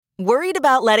Worried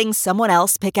about letting someone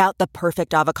else pick out the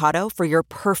perfect avocado for your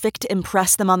perfect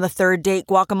impress them on the third date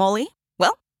guacamole?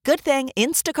 Well, good thing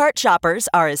Instacart shoppers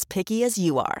are as picky as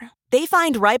you are. They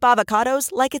find ripe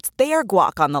avocados like it's their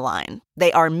guac on the line.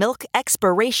 They are milk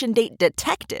expiration date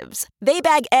detectives. They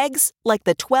bag eggs like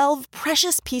the 12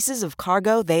 precious pieces of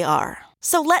cargo they are.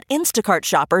 So let Instacart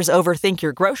shoppers overthink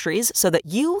your groceries so that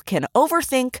you can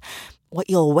overthink what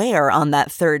you'll wear on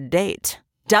that third date.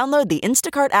 Download the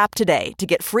Instacart app today to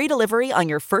get free delivery on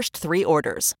your first 3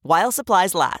 orders, while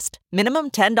supplies last.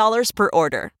 Minimum $10 per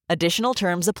order. Additional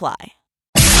terms apply.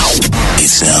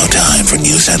 It's now time for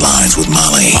news headlines with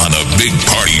Molly on the Big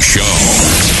Party Show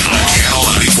on Channel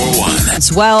 94.1.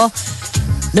 As well,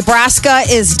 Nebraska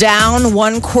is down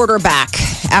 1 quarterback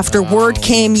after word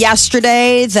came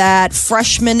yesterday that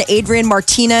freshman Adrian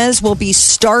Martinez will be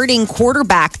starting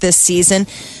quarterback this season.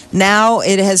 Now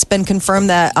it has been confirmed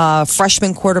that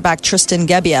freshman quarterback Tristan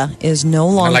Gebbia is no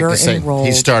longer enrolled.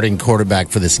 He's starting quarterback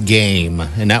for this game,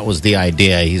 and that was the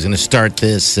idea. He's going to start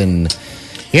this, and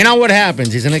you know what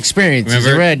happens. He's an experienced. He's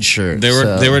a red shirt. They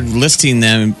were listing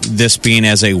this being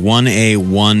as a 1A,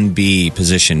 1B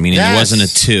position, meaning it wasn't a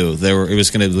 2. It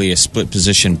was going to be a split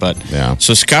position. But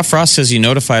so Scott Frost says he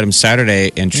notified him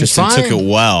Saturday, and Tristan took it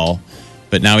well.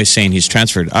 But now he's saying he's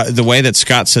transferred. The way that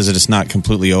Scott says it, it's not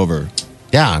completely over.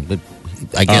 Yeah, but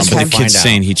I guess but the kid's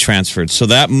saying he transferred. So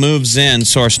that moves in.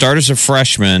 So our starters are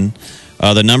freshmen.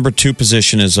 The number 2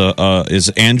 position is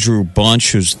Andrew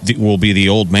Bunch, will be the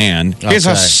old man. He's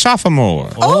a sophomore.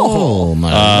 Oh,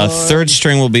 my Lord. Third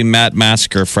string will be Matt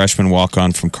Massacre, freshman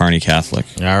walk-on from Kearney Catholic.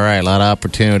 All right, a lot of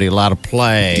opportunity, a lot of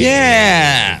play.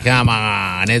 Yeah. Come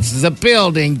on, it's the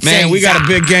building. Man, we got a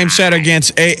big game set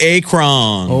against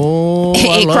Akron. Oh,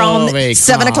 I love Akron.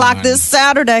 7 o'clock this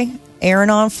Saturday.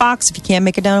 Airing on Fox if you can't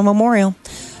make it down to Memorial.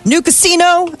 New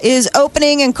casino is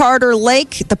opening in Carter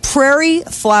Lake, the Prairie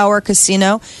Flower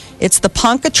Casino. It's the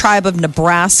Ponca tribe of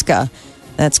Nebraska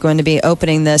that's going to be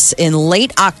opening this in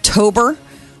late October.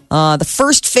 The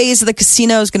first phase of the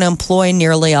casino is going to employ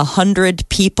nearly 100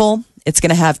 people. It's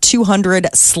going to have 200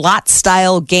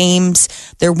 slot-style games.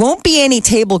 There won't be any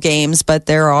table games, but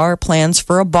there are plans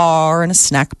for a bar and a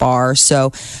snack bar.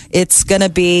 So it's going to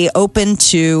be open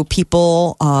to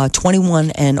people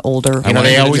 21 and older. You know,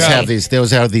 they always have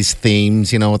these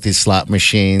themes, you know, with these slot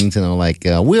machines, you know, like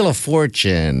Wheel of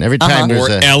Fortune. Every time there's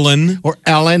Ellen. Or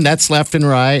Ellen, that's left and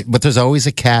right. But there's always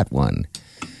a cat one.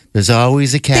 There's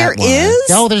always a cat one. There is?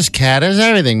 Oh, there's cat. There's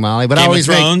everything, Molly. But Game I always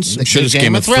of Thrones. There's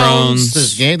Game of Thrones.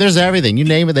 There's everything. You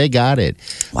name it, they got it.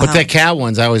 Wow. But the cat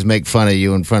ones, I always make fun of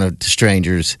you in front of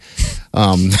strangers.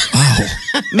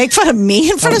 Make fun of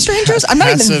me in front of strangers? I'm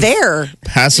not even there.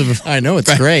 Passive. I know,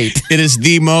 it's great. It is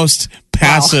the most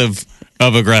passive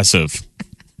of aggressive.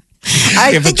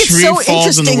 If a tree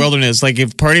falls in the wilderness, like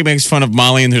if Party makes fun of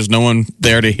Molly and there's no one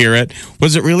there to hear it,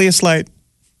 was it really a slight?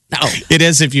 No. It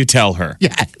is if you tell her.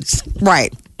 Yes.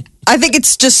 Right. I think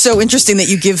it's just so interesting that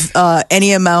you give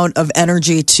any amount of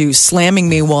energy to slamming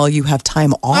me while you have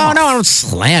time off. Oh, no, I don't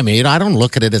slam it. I don't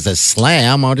look at it as a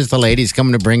slam. Oh, just the ladies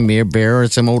coming to bring me a beer or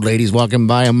some old ladies walking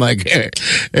by. I'm like, hey,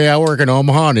 I work in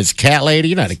Omaha and it's cat lady.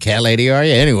 You're not a cat lady, are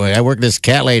you? Anyway, I work this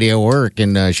cat lady at work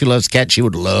and she loves cats. She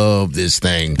would love this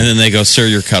thing. And then they go, sir,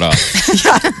 you're cut off.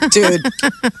 Dude,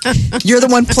 you're the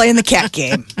one playing the cat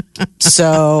game.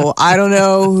 So I don't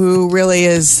know who really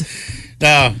is.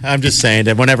 No, I'm just saying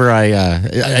that whenever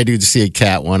I do see a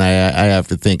cat one, I have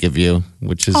to think of you,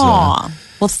 which is Aw.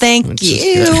 Well, thank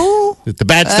you. The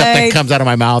bad stuff that comes out of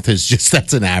my mouth is just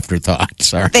that's an afterthought.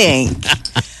 Sorry. Thank.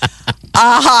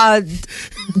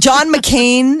 John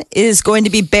McCain is going to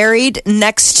be buried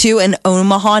next to an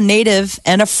Omaha native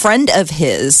and a friend of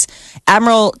his,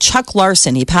 Admiral Chuck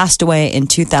Larson. He passed away in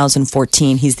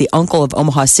 2014. He's the uncle of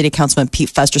Omaha City Councilman Pete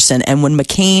Festerson. And when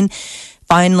McCain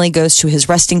finally goes to his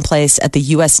resting place at the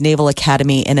U.S. Naval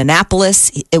Academy in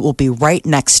Annapolis, it will be right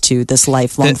next to this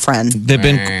lifelong friend. They've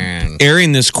been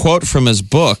airing this quote from his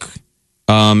book,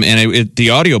 and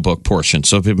the audiobook portion.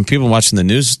 So people watching the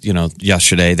news,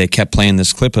 yesterday, they kept playing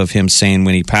this clip of him saying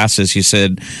when he passes, he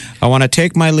said, I want to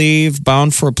take my leave,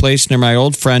 bound for a place near my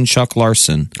old friend, Chuck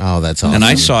Larson. Oh, that's awesome. And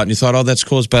I saw it, and you thought, oh, that's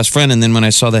cool, his best friend. And then when I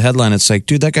saw the headline, it's like,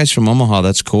 dude, that guy's from Omaha.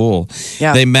 That's cool.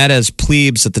 Yeah. They met as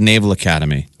plebes at the Naval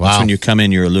Academy. Wow. That's when you come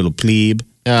in, you're a little plebe.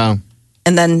 Yeah.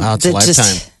 And then it's a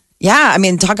lifetime. Yeah, I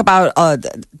mean, talk about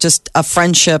just a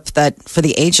friendship that for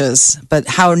the ages. But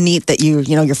how neat that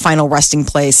your final resting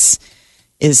place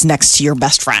is next to your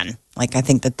best friend. Like, I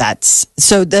think that's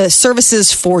so. The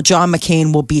services for John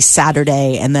McCain will be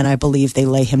Saturday, and then I believe they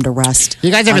lay him to rest.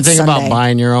 You guys ever think about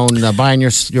buying your own, buying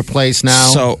your place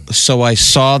now? So I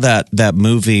saw that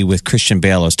movie with Christian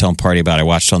Bale. I was telling Party about. I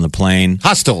watched on the plane.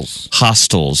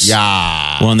 Hostels.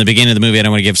 Yeah. Well, in the beginning of the movie, I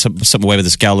don't want to give something away, but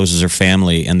this gal loses her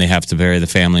family, and they have to bury the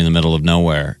family in the middle of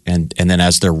nowhere. And then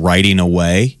as they're riding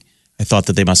away, I thought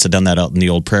that they must have done that out in the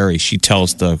old prairie. She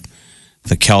tells the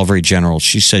Calvary general,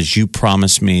 she says, "You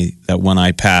promise me that when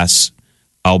I pass,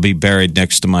 I'll be buried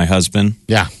next to my husband."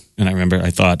 Yeah. And I remember, I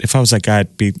thought, if I was that guy,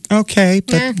 I'd be, okay,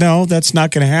 but no, that's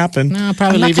not going to happen. No, I'll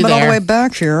probably I'm leave you not there. coming all the way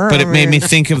back here. But it made me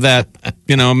think of that,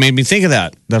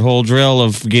 that whole drill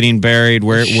of getting buried.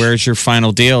 Where's your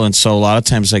final deal? And so a lot of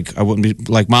times, like, I wouldn't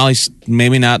be, like Molly's,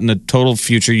 maybe not in the total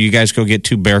future, you guys go get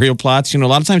 2 burial plots. A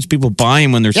lot of times people buy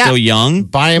them when they're still young.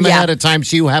 Buy them ahead of time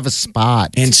so you have a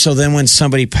spot. And so then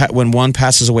when one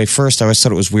passes away first, I always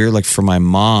thought it was weird, like for my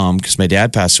mom, because my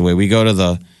dad passed away, we go to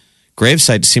the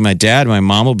gravesite to see my dad. My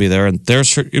mom will be there, and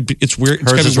there's her. It's weird.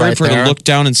 It's kind of weird for her to look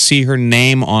down and see her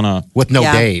name on a with no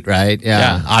date, right?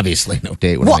 Yeah, obviously no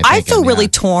date. I feel really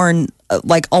torn,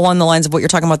 like along the lines of what you're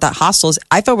talking about. That hostels,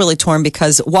 I feel really torn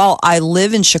because while I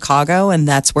live in Chicago and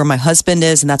that's where my husband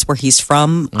is and that's where he's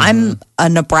from, I'm a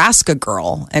Nebraska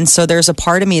girl, and so there's a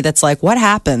part of me that's like, what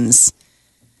happens?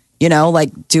 Like,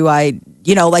 do I,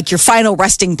 like your final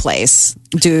resting place?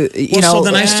 So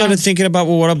then I started thinking about,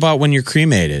 what about when you're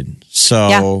cremated?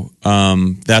 So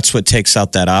that's what takes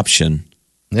out that option.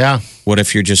 Yeah. What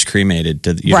if you're just cremated?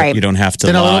 You don't have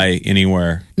to lie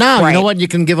anywhere. No, you know what? You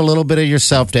can give a little bit of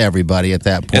yourself to everybody at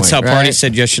that point. That's how Party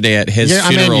said yesterday at his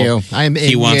funeral.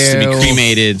 He wants to be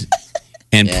cremated.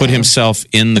 And put himself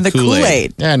in the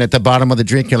Kool-Aid. Yeah, and at the bottom of the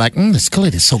drink, you're like, this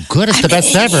Kool-Aid is so good. It's the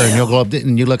best ever. And you'll go up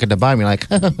and you look at the bottom, you're like,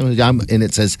 and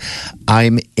it says,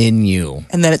 "I'm in you."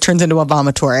 And then it turns into a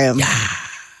vomitorium. Yeah.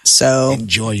 So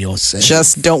enjoy yourself.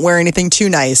 Just don't wear anything too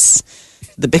nice.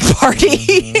 The big party,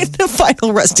 the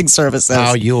final resting services.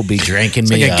 Oh, you'll be drinking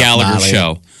me like a Gallagher Molly.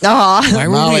 show. Why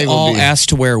were we all asked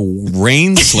to wear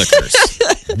rain slickers?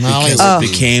 Because it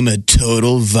became a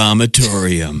total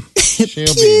vomitorium.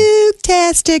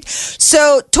 Puke-tastic.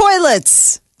 So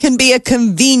toilets can be a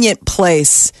convenient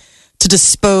place to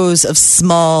dispose of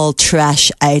small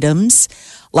trash items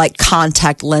like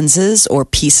contact lenses or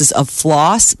pieces of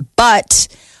floss. But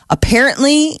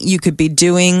apparently you could be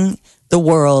doing the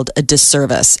world a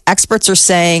disservice. Experts are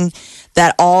saying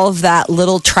that all of that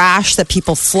little trash that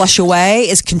people flush away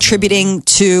is contributing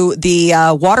to the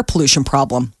water pollution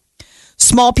problem.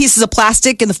 Small pieces of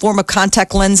plastic in the form of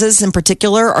contact lenses in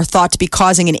particular are thought to be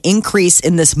causing an increase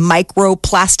in this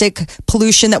microplastic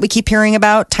pollution that we keep hearing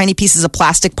about. Tiny pieces of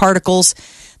plastic particles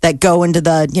that go into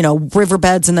the,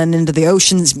 riverbeds and then into the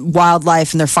oceans,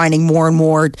 wildlife, and they're finding more and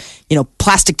more,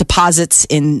 plastic deposits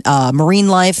in marine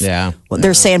life. Yeah. Well,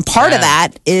 they're saying part of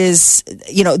that is,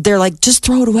 they're like, just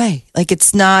throw it away. Like,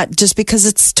 it's not just because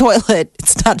it's toilet,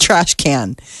 it's not trash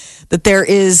can. That there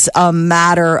is a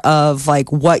matter of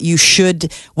like what you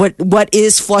should, what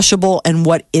is flushable and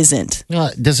what isn't.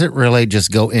 Does it really just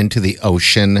go into the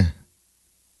ocean?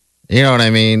 You know what I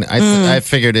mean? I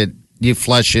figured it. You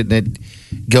flush it and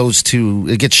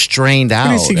it gets strained out.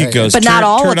 Where do you think it goes? But not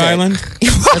all Turd of it. Island?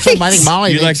 That's what I think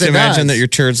Molly You like to imagine that your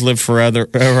turds live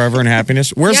forever in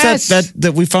happiness? Where's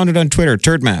that we found it on Twitter?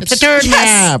 Turd Maps. It's a turd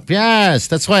map. Yes.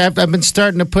 That's why I've been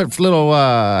starting to put little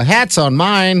hats on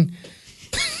mine.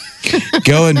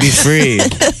 Go and be free.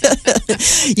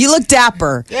 You look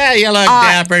dapper. Yeah, you look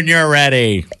dapper and you're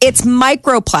ready. It's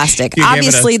microplastic.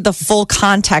 Obviously, the full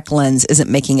contact lens isn't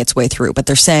making its way through, but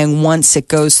they're saying once it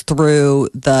goes through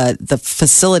the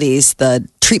facilities, the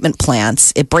treatment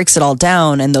plants, it breaks it all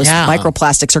down, and those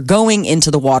microplastics are going into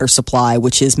the water supply,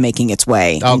 which is making its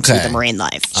way into the marine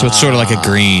life. So it's sort of like a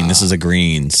green. This is a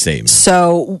green statement.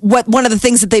 So one of the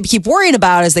things that they keep worrying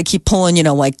about is they keep pulling,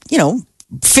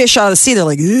 fish out of the sea. They're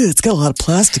like, it's got a lot of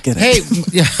plastic in it. Hey,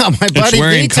 my buddy, it's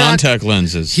wearing contact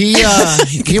lenses. He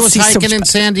was hiking in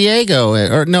San Diego,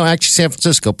 actually San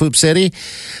Francisco, Poop City,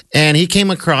 and he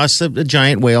came across a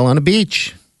giant whale on a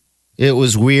beach. It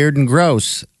was weird and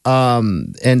gross.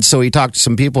 And so he talked to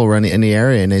some people around in the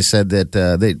area, and they said that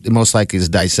they most likely is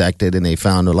dissected, and they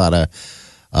found a lot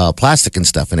of plastic and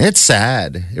stuff. And it's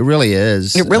sad. It really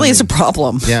is. It really is a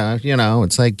problem. Yeah,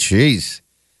 it's like, geez.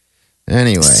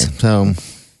 Anyway, so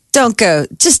don't go.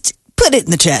 Just put it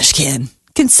in the trash can.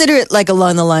 Consider it like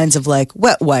along the lines of like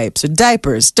wet wipes or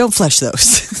diapers. Don't flush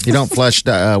those. You don't flush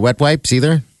wet wipes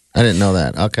either? I didn't know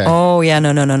that. Okay. Oh yeah,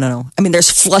 no. I mean, there's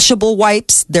flushable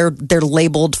wipes. They're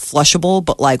labeled flushable,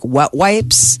 but like wet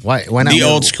wipes. Why not? The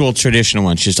old school traditional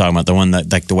one she's talking about, the one that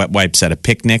like the wet wipes at a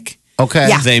picnic. Okay.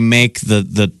 Yeah. They make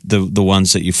the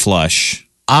ones that you flush.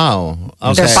 Oh,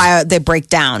 okay. They break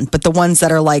down, but the ones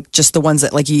that are like just the ones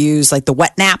that like you use, like the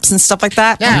wet naps and stuff like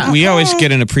that. Yeah. We always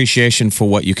get an appreciation for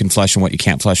what you can flush and what you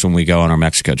can't flush when we go on our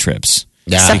Mexico trips.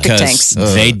 Yeah. Septic Because tanks.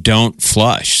 they don't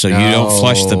flush, so you don't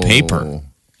flush the paper.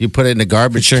 You put it in the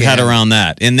garbage Put your head can. around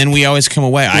that. And then we always come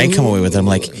away. I come away with it. I'm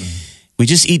like, we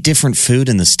just eat different food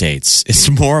in the States. It's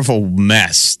more of a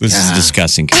mess. This is a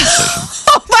disgusting conversation.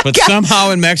 But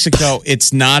somehow in Mexico,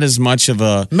 it's not as much of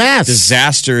a Mess.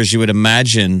 disaster as you would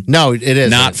imagine. No, it is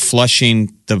Not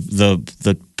flushing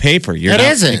the paper. It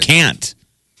isn't. You can't.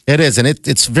 It isn't.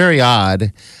 It's very odd.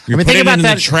 You're think putting it about in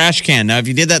that. the trash can. Now, if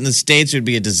you did that in the States, it would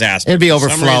be a disaster. It'd be For some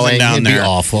reason overflowing. down It'd be there,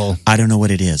 awful. I don't know what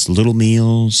it is. Little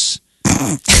meals.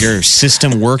 Your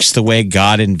system works the way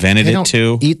God invented They it don't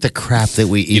to. eat the crap that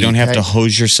we eat. You don't have to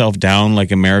hose yourself down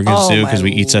like Americans do because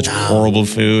we eat such horrible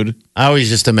food. I always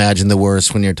just imagine the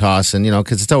worst when you're tossing,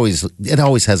 because it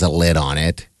always has a lid on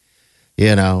it,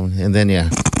 and then you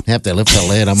have to lift the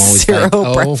lid. I'm always Zero like,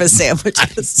 oh, breakfast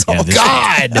sandwiches. Yeah, this-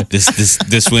 God.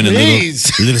 This went a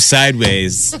Please. little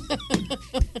sideways.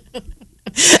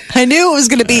 I knew it was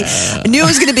going to be. I knew it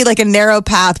was going to be like a narrow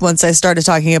path once I started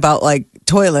talking about like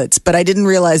toilets, but I didn't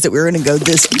realize that we were going to go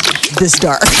this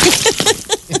dark.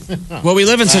 Well, we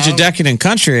live in such a decadent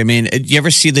country. I mean, you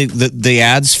ever see the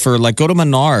ads for like go to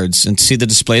Menards and see the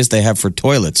displays they have for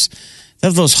toilets? They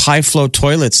have those high flow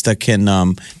toilets that can. Have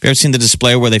you ever seen the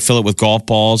display where they fill it with golf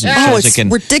balls? And it Oh, shows it's it can,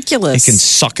 ridiculous. It can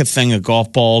suck a thing of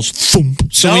golf balls.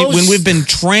 Thump. So Those- when we've been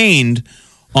trained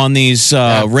on these,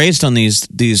 raised on these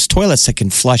toilets that can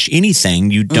flush anything,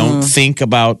 you don't think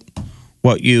about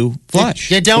what you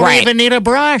flush. You don't Right. even need a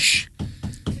brush.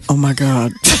 Oh my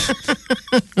god!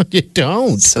 You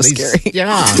don't. So scary.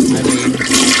 Yeah. I mean,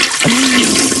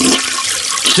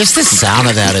 just the sound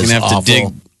of that We're is gonna have awful. to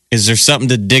dig. Is there something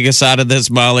to dig us out of this,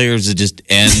 Molly, or does it just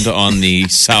end on the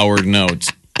sour note?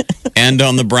 End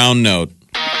on the brown note.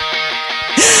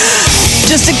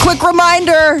 Just a quick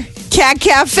reminder: Cat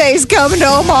Cafe's coming to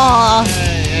Omaha.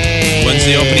 When's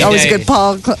the opening Always day? good,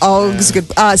 Paul. Always good.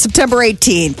 September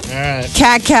 18th.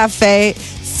 Cat Cafe,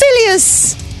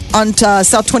 Phileas on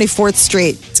South 24th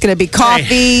Street. It's going to be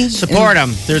coffee. Support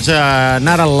them. There's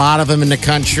not a lot of them in the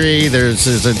country. There's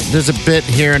a bit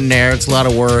here and there. It's a lot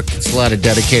of work. It's a lot of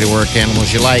dedicated work.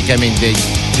 Animals you like. I mean, you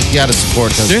got to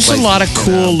support those. There's places, a lot of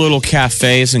cool little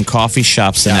cafes and coffee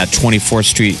shops in that 24th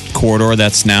Street corridor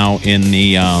that's now in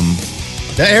the.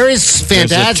 The area's There's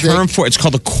a fantastic. term for it. It's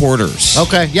called the quarters.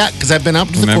 Okay, yeah, because I've been up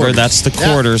to the Remember, quarters. that's the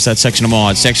quarters, that section of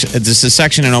Omaha. This is a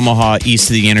section in Omaha east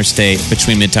of the interstate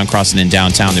between Midtown Crossing and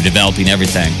downtown. They're developing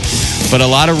everything. But a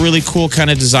lot of really cool kind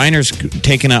of designers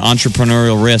taking an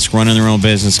entrepreneurial risk, running their own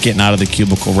business, getting out of the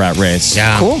cubicle rat race.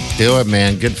 Yeah, Cool. Do it,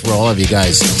 man. Good for all of you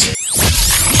guys.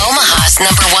 Omaha's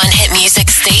 #1 hit music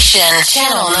station,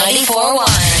 Channel 94.1.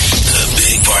 The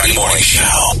Big Party Morning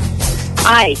Show.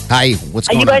 Hi. Hi, what's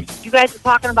going on? You guys were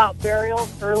talking about burials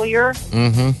earlier.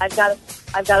 Mm-hmm. I've got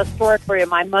a story for you.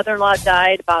 My mother-in-law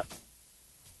died about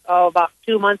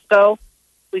 2 months ago.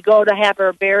 We go to have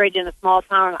her buried in a small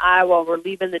town in Iowa. We're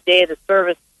leaving the day of the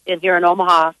service here in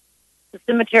Omaha. The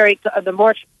cemetery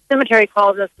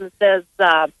calls us and says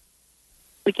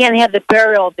we can't have the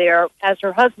burial there as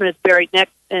her husband is buried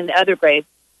next in the other grave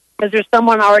because there's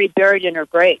someone already buried in her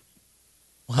grave.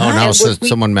 Oh, no, And so would we-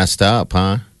 someone messed up,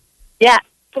 huh? Yeah.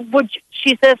 So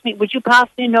she says to me, would you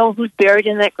possibly know who's buried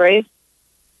in that grave?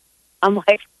 I'm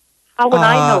like, how would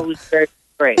I know who's buried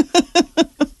in that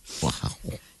grave? Wow.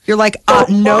 You're like,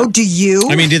 no, do you?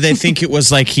 I mean, did they think it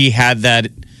was like he had that,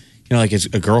 like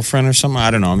a girlfriend or something? I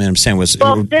don't know. I mean, I'm saying This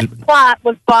plot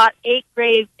was bought 8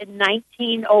 graves in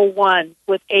 1901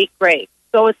 with 8 graves.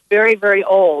 So it's very, very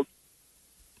old.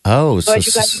 Oh, So as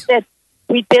you guys said,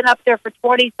 we've been up there for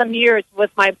 20-some years with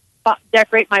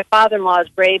decorate my father-in-law's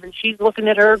grave, and she's looking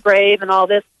at her grave and all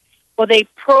this. Well, they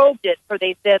probed it, and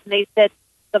they said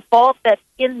the vault that's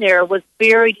in there was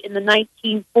buried in the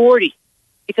 1940s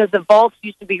because the vaults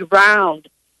used to be round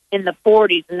in the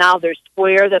 40s, and now they're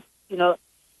square.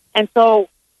 And so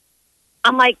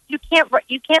I'm like, you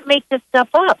can't make this stuff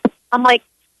up. I'm like,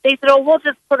 they said, oh, we'll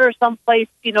just put her someplace,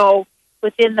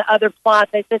 within the other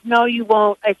plots. I said, no, you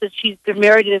won't. I said, she's been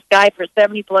married to this guy for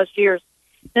 70-plus years.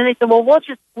 Then they said, well, we'll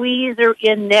just squeeze her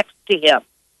in next to him.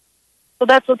 So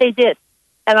that's what they did.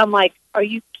 And I'm like, are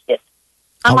you kidding?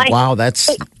 Wow, that's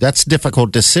a difficult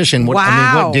decision. I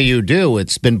mean, what do you do?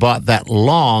 It's been bought that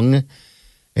long,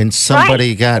 and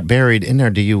somebody got buried in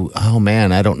there. Oh,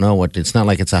 man, I don't know what. It's not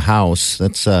like it's a house.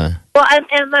 That's Well,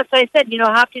 and that's what I said,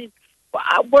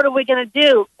 what are we going to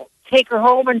do? Take her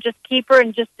home and just keep her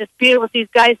and just dispute it with these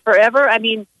guys forever? I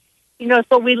mean,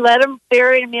 so we let him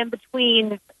bury him in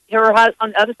between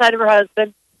on the other side of her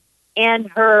husband and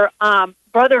her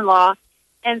brother-in-law,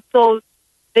 and so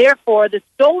therefore the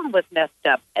stone was messed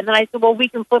up. And then I said, well, we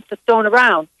can flip the stone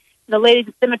around. And the lady at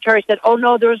the cemetery said, oh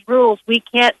no, there's rules. We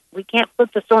can't flip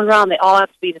the stone around. They all have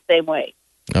to be the same way.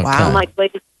 Okay. Wow. I'm like,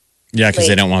 lady. Yeah, because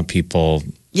they don't want people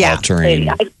altering.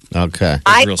 Okay.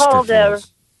 I called her.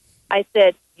 I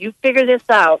said, you figure this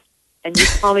out, and you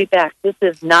call me back. This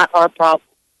is not our problem.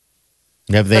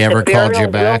 Have they ever called you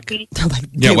back?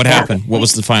 Yeah, what happened? What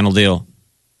was the final deal?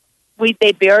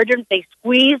 They buried her. They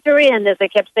squeezed her in, as I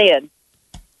kept saying,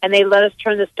 and they let us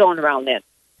turn the stone around in.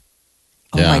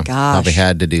 Oh, my gosh. Probably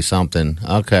had to do something.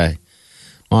 Okay.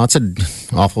 Well, that's an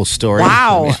awful story.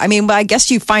 Wow. I mean, I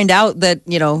guess you find out that,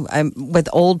 with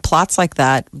old plots like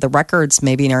that, the records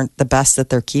maybe aren't the best that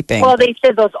they're keeping. Well, they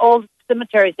said those old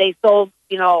cemeteries, they sold,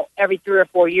 every 3 or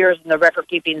 4 years, and the record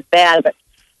keeping is bad. But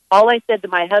all I said to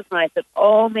my husband, I said,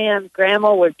 oh, man,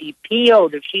 Grandma would be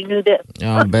PO'd if she knew this. Oh,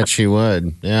 I bet she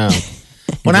would. Yeah.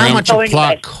 Well, how much a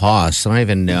plot costs? I don't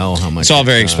even know how much. It's all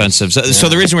very expensive. So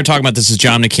the reason we're talking about this is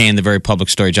John McCain, the very public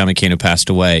story. John McCain, who passed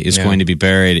away, is going to be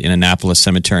buried in Annapolis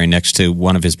Cemetery next to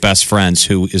one of his best friends,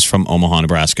 who is from Omaha,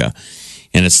 Nebraska,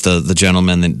 and it's the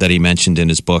gentleman that he mentioned in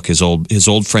his book, his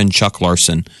old friend Chuck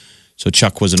Larson. So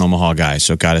Chuck was an Omaha guy,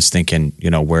 so it got us thinking,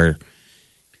 where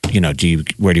do you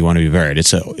want to be buried?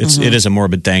 It is a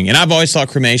morbid thing, and I've always thought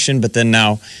cremation, but then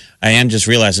now I am just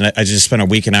realizing I just spent a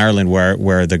week in Ireland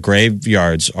where the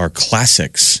graveyards are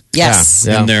classics. Yes.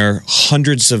 Yeah. And they're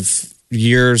hundreds of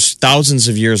years, thousands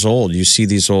of years old. You see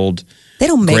these old they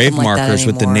don't make grave them like markers that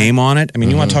with the anymore. name on it. I mean,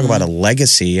 you want to talk about a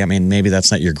legacy. I mean, maybe that's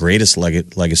not your greatest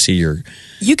legacy, your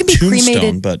You can be tombstone,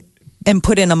 cremated but and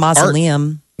put in a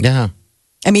mausoleum. Yeah.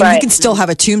 I mean, Right. you can still have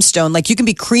a tombstone. Like, you can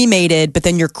be cremated, but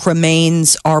then your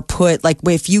cremains are put, like,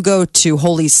 if you go to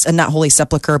not Holy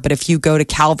Sepulchre, but if you go to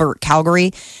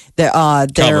Calgary,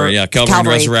 Calvary and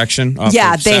Resurrection. off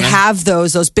Yeah, the they center. have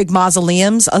those big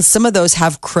mausoleums. Some of those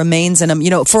have cremains in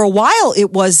them. For a while,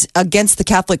 it was against the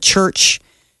Catholic Church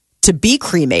to be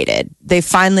cremated. They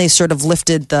finally sort of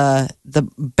lifted the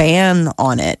ban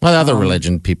on it. Well, other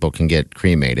religion people can get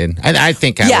cremated. I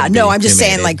think. I'm just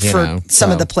saying, like, cremated, for some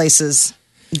of the places,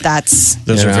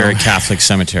 Those are very Catholic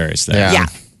cemeteries there. yeah.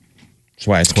 That's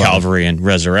why it's Calvary and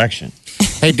Resurrection.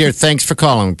 Hey, dear, thanks for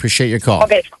calling. Appreciate your call.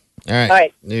 Okay. All right. All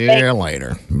right. See you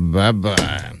later.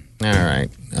 Bye-bye. All right.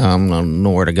 I don't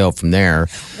know where to go from there.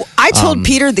 I told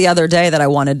Peter the other day that I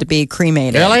wanted to be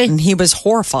cremated. Really? And he was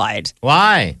horrified.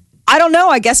 Why? I don't know.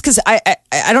 I guess because I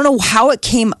don't know how it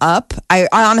came up. I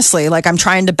honestly, I'm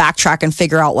trying to backtrack and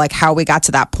figure out how we got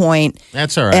to that point.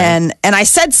 That's all right. And I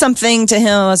said something to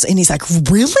him, and he's like,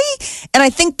 "Really?" And I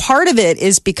think part of it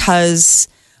is because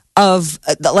of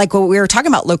what we were talking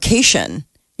about, location.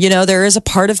 There is a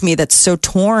part of me that's so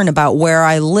torn about where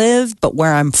I live, but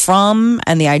where I'm from,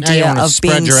 and the idea you of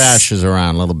spread being your ashes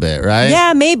around a little bit, right?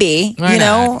 Yeah, maybe. Why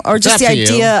not? Or It's just up the to you.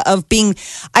 idea of being.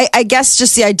 I guess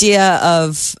just the idea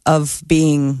of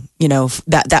being.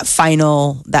 That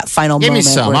final Give moment me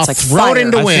some. where I'll it's like throw fire. it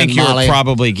into I wind, think you were Molly.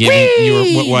 probably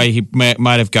giving why he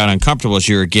might have got uncomfortable is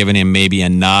you were giving him maybe a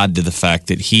nod to the fact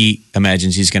that he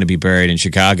imagines he's going to be buried in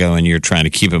Chicago and you're trying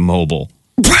to keep him mobile.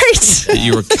 Right. That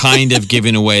you were kind of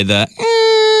giving away the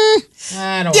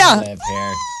I don't Yeah. want to live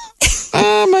here.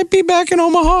 I might be back in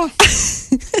Omaha.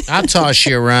 I'll toss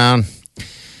you around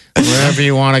wherever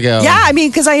you want to go. Yeah, I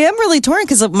mean, because I am really torn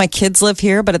because my kids live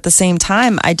here, but at the same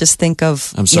time, I just think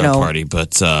of I'm sorry, Party,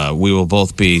 but we will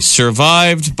both be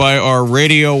survived by our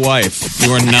radio wife.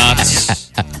 You are not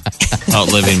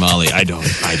outliving Molly. I don't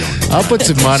know. I'll put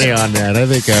some money on that. I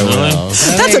think I will.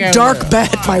 That's a dark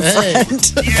bet, my friend.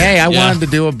 Hey, I wanted to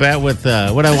do a bet with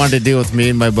what I wanted to do with me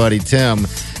and my buddy Tim.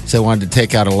 So I wanted to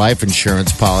take out a life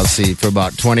insurance policy for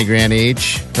about 20 grand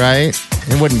each, right?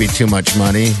 It wouldn't be too much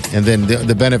money. And then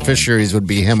the beneficiaries would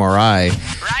be him or I.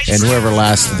 And whoever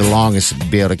lasted the longest would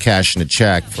be able to cash in a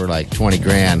check for like 20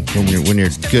 grand when you're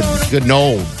good and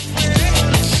old.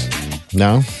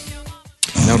 No?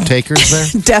 No takers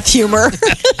there? Death humor.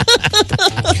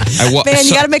 Man,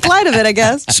 you got to make light of it, I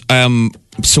guess.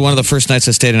 So one of the first nights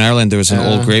I stayed in Ireland, there was an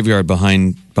old graveyard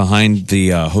behind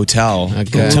the hotel.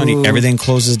 Okay. I'm telling you, everything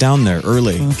closes down there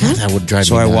early. God, that would drive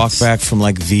So me I nuts. walked back from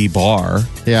the bar.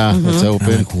 Yeah, it's I'm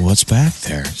open. like, what's back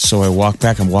there? So I walk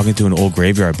back. I'm walking through an old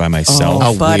graveyard by myself.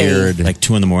 Oh, buddy. weird. Like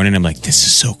 2 a.m. I'm like, this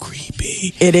is so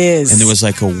creepy. It is. And there was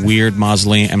a weird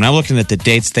mausoleum. I mean, I'm looking at the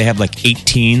dates. They have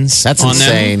 18s. That's on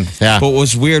insane. Them. Yeah. But what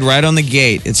was weird, right on the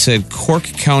gate, it said Cork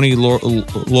County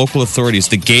local authorities.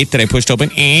 The gate that I pushed open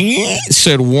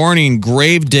said, warning,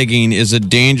 grave digging is a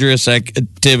dangerous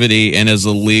activity and is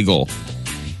illegal.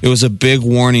 It was a big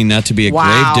warning not to be a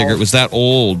Wow. grave digger. It was that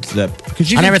old. Could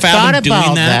you I never thought fathom about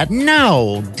doing that.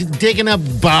 No, digging up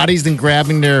bodies and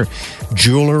grabbing their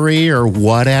jewelry or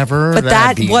whatever. But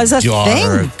That'd that be was a dark.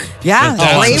 thing. Yeah,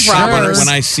 Oh, grave sure. robbers. When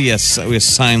I see a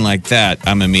sign like that,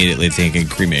 I'm immediately thinking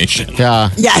cremation. Yeah.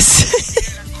 Yes.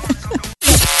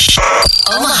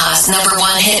 Omaha's number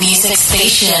one hit music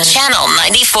station, Channel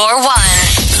 94.1.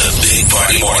 The Big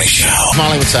Party Morning Show.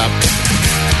 Molly, what's up?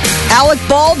 Alec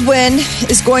Baldwin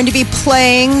is going to be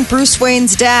playing Bruce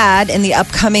Wayne's dad in the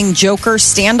upcoming Joker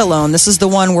standalone. This is the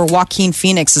one where Joaquin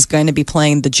Phoenix is going to be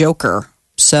playing the Joker.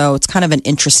 So it's kind of an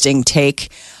interesting take.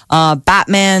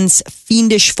 Batman's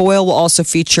fiendish foil will also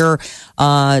feature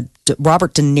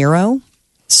Robert De Niro.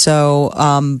 So,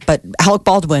 but Alec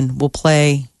Baldwin will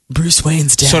play Bruce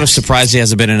Wayne's dad. Sort of surprised he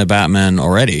hasn't been in a Batman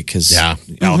already because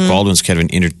Alec Baldwin's kind of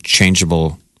an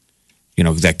interchangeable,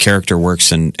 that character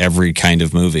works in every kind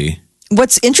of movie.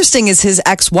 What's interesting is his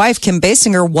ex-wife, Kim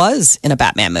Basinger, was in a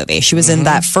Batman movie. She was in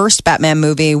that first Batman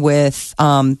movie with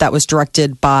that was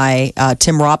directed by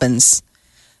Tim Robbins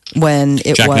when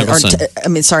it Jack was.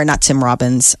 Nicholson. Sorry, not Tim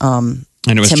Robbins. And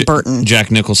it was Tim Burton.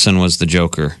 Jack Nicholson was the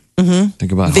Joker. Mm-hmm.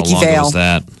 Think about Vicky how long Vale. ago was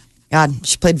that. God,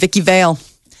 she played Vicky Vale.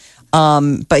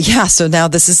 But yeah, so now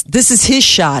this is his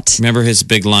shot. Remember his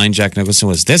big line, Jack Nicholson,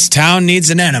 was, "This town needs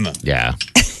an enema." Yeah.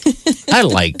 I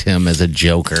liked him as a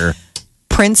Joker.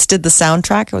 Prince did the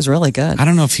soundtrack. It was really good. I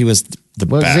don't know if he was the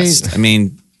Was best. he? I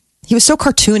mean, He was so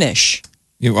cartoonish.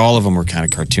 all of them were kind of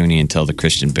cartoony until the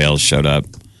Christian Bale showed up.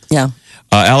 Yeah.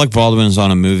 Alec Baldwin's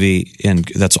on a movie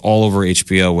that's all over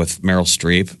HBO with Meryl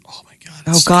Streep. Oh my God!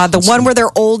 Oh God, the one where they're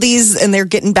oldies and they're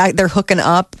getting back, they're hooking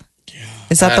up.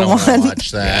 Is that the I don't wanna one?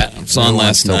 Watch that. It's on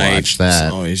last to night. Watch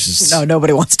that. So he's just No,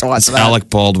 nobody wants to watch that. Alec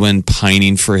Baldwin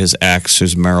pining for his ex,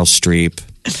 who's Meryl Streep,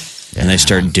 and they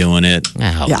start doing it.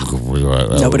 Yeah.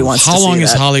 Nobody wants to How see long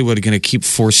is that. Hollywood going to keep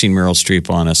forcing Meryl Streep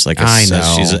on us? Like I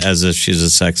know. as if she's a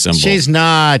sex symbol. She's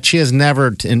not. She has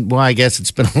never. Well, I guess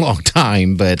it's been a long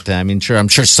time, but I'm sure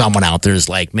someone out there is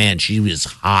like, man, she was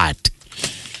hot.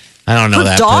 I don't know Her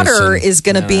that daughter person. is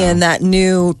going to be in that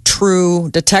new True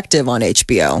Detective on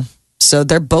HBO. So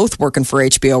they're both working for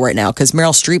HBO right now because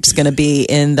Meryl Streep's going to be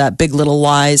in that Big Little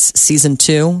Lies season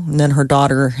 2. And then her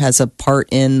daughter has a part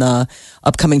in the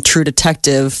upcoming True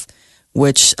Detective,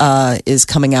 which is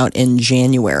coming out in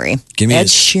January. Give me Ed a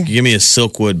Sheeran.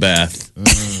 Silkwood bath.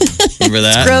 Remember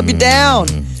that? Scrub you down.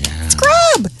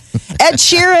 Scrub. Ed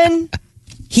Sheeran,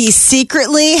 he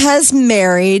secretly has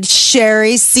married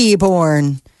Sherry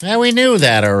Seaborn. Yeah, we knew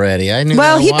that already. I knew.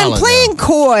 Well, that a he'd while been playing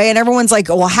coy, and everyone's like,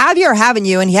 well, have you or haven't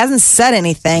you? And he hasn't said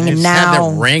anything. He's And had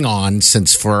now. the ring on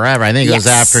since forever. I think it was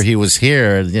Yes. after he was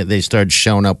here. They started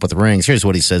showing up with rings. Here's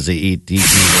what he says. He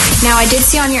Now, I did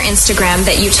see on your Instagram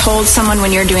that you told someone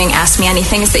when you're doing Ask Me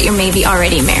Anythings that you're maybe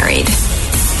already married.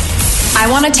 I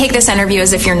want to take this interview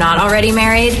as if you're not already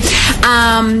married.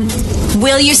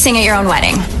 Will you sing at your own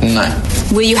wedding? No.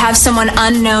 Will you have someone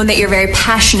unknown that you're very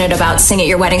passionate about sing at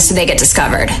your wedding so they get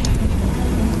discovered?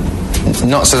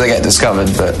 Not so they get discovered,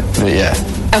 but yeah.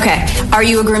 Okay. Are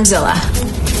you a groomzilla?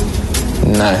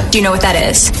 No. Do you know what that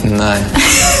is? No.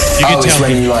 can It's tell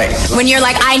when you like. When you're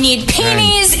like, I need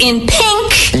peonies in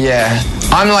pink. Yeah.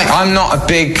 I'm not a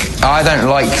big. I don't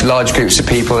like large groups of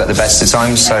people at the best of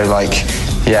times. So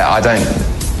yeah,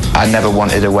 I never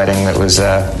wanted a wedding that was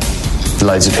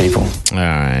loads of people. All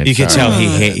right. You could tell he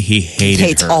hated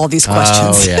hates her. all these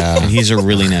questions. Oh yeah, And he's a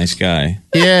really nice guy.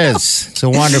 he is. It's a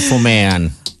wonderful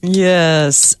man.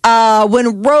 Yes.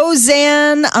 When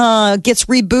Roseanne gets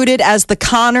rebooted as the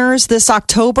Connors this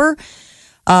October,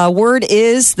 word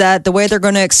is that the way they're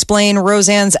going to explain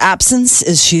Roseanne's absence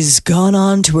is she's gone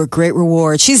on to her great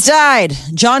reward. She's died.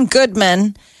 John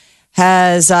Goodman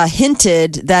has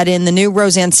hinted that in the new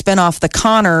Roseanne spinoff, The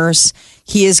Connors,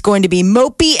 he is going to be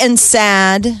mopey and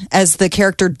sad as the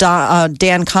character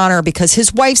Dan Connor because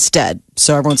his wife's dead.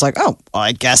 So everyone's like, oh, well,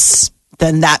 I guess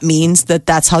then that means that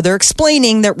that's how they're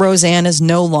explaining that Roseanne is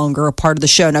no longer a part of the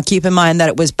show. Now, keep in mind that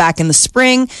it was back in the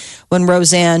spring when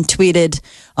Roseanne tweeted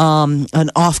an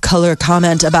off-color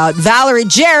comment about Valerie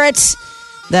Jarrett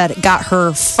that got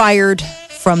her fired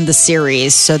from the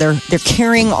series. So they're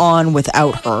carrying on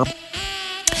without her.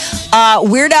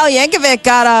 Weird Al Yankovic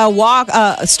got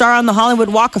a star on the Hollywood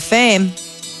Walk of Fame.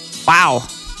 Wow.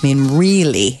 I mean,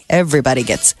 really,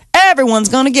 everyone's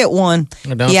going to get one.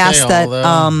 Don't He they asked all, that. though?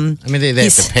 I mean, they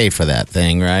have to pay for that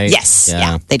thing, right? Yes,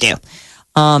 yeah, they do.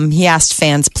 He asked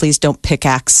fans, please don't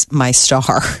pickaxe my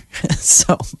star.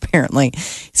 So apparently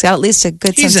he's got at least a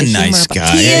good sense of humor. He's a nice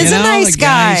guy. He is a nice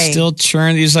guy. He's still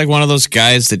churned. He's like one of those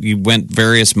guys that you went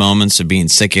various moments of being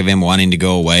sick of him, wanting to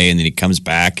go away, and then he comes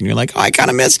back, and you're like, oh, I kind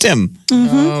of missed him.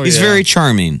 Mm-hmm. Oh, he's very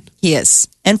charming. He is.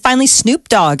 And finally, Snoop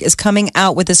Dogg is coming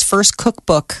out with his first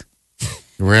cookbook.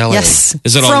 Really? Yes.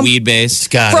 Is it all weed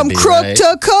based? From crook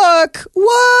to cook.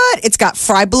 What? It's got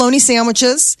fried bologna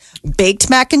sandwiches, baked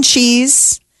mac and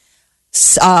cheese,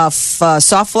 soft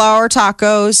flour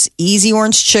tacos, easy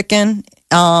orange chicken.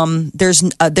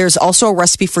 There's also a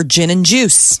recipe for gin and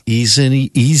juice.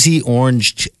 Easy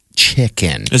orange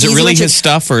chicken. Is it really his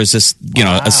stuff, or is this somebody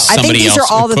else? I think these are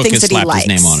all the things that he likes.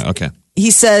 His name on it. Okay. He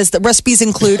says the recipes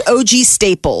include OG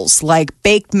staples like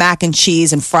baked mac and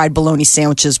cheese and fried bologna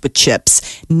sandwiches with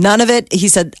chips. None of it, he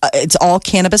said, it's all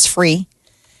cannabis free.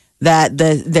 That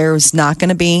there's not going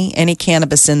to be any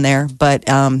cannabis in there, but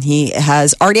he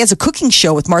already has a cooking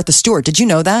show with Martha Stewart. Did you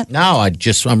know that? No,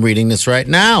 I'm reading this right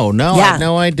now. No, I had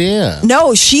no idea.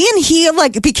 No, she and he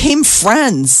became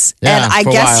friends, yeah, and I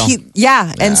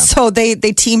guess and so they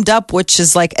teamed up, which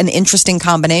is like an interesting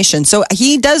combination. So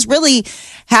he does really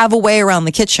have a way around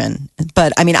the kitchen,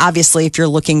 but I mean, obviously, if you're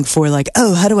looking for like,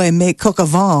 oh, how do I make coq au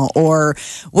vin, or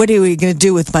what are we going to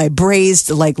do with my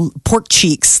braised like pork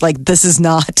cheeks? Like this is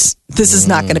not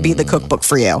going to be the cookbook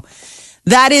for you.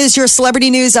 That is your celebrity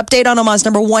news update on Omaha's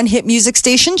number one hit music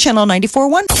station, Channel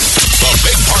 94.1. The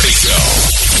Big Party Show.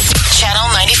 Channel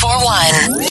 94.1.